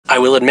I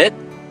will admit,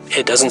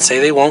 it doesn't say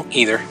they won't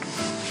either.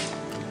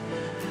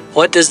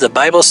 What does the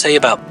Bible say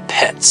about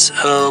pets?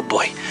 Oh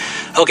boy.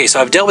 Okay,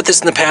 so I've dealt with this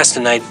in the past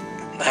and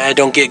I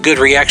don't get good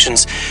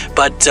reactions,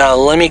 but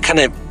let me kind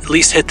of at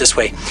least hit this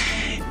way.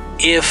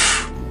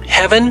 If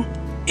heaven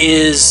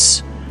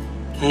is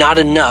not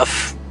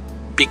enough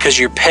because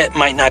your pet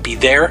might not be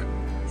there,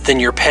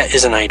 then your pet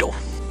is an idol.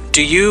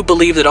 Do you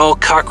believe that all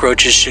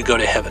cockroaches should go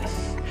to heaven?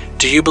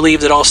 Do you believe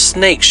that all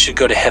snakes should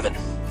go to heaven?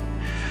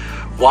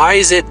 Why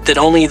is it that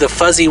only the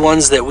fuzzy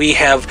ones that we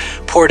have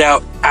poured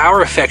out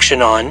our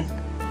affection on,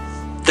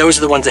 those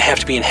are the ones that have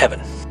to be in heaven?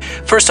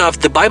 First off,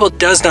 the Bible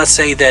does not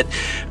say that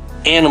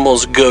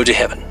animals go to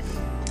heaven.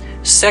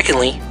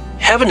 Secondly,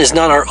 heaven is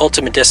not our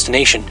ultimate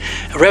destination.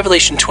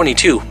 Revelation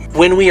 22,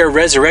 when we are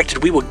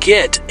resurrected, we will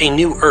get a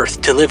new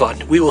earth to live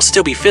on. We will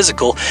still be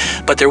physical,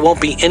 but there won't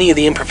be any of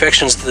the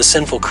imperfections that the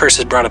sinful curse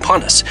has brought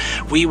upon us.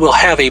 We will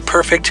have a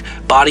perfect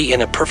body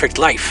and a perfect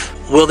life.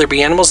 Will there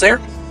be animals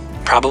there?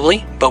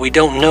 Probably, but we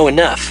don't know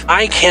enough.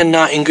 I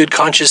cannot in good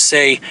conscience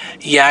say,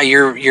 yeah,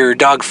 your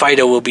dog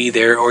Fido will be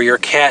there or your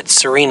cat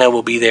Serena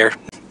will be there.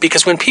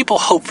 Because when people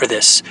hope for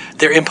this,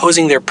 they're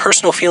imposing their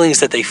personal feelings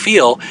that they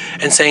feel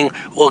and saying,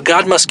 well,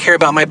 God must care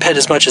about my pet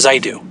as much as I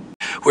do.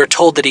 We're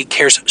told that he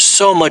cares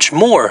so much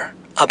more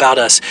about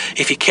us.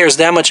 If he cares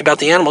that much about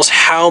the animals,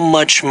 how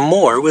much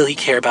more will he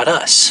care about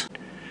us?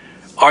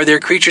 Are there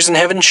creatures in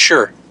heaven?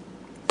 Sure.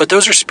 But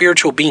those are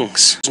spiritual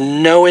beings. There's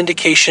no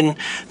indication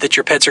that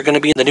your pets are going to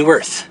be in the new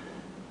earth.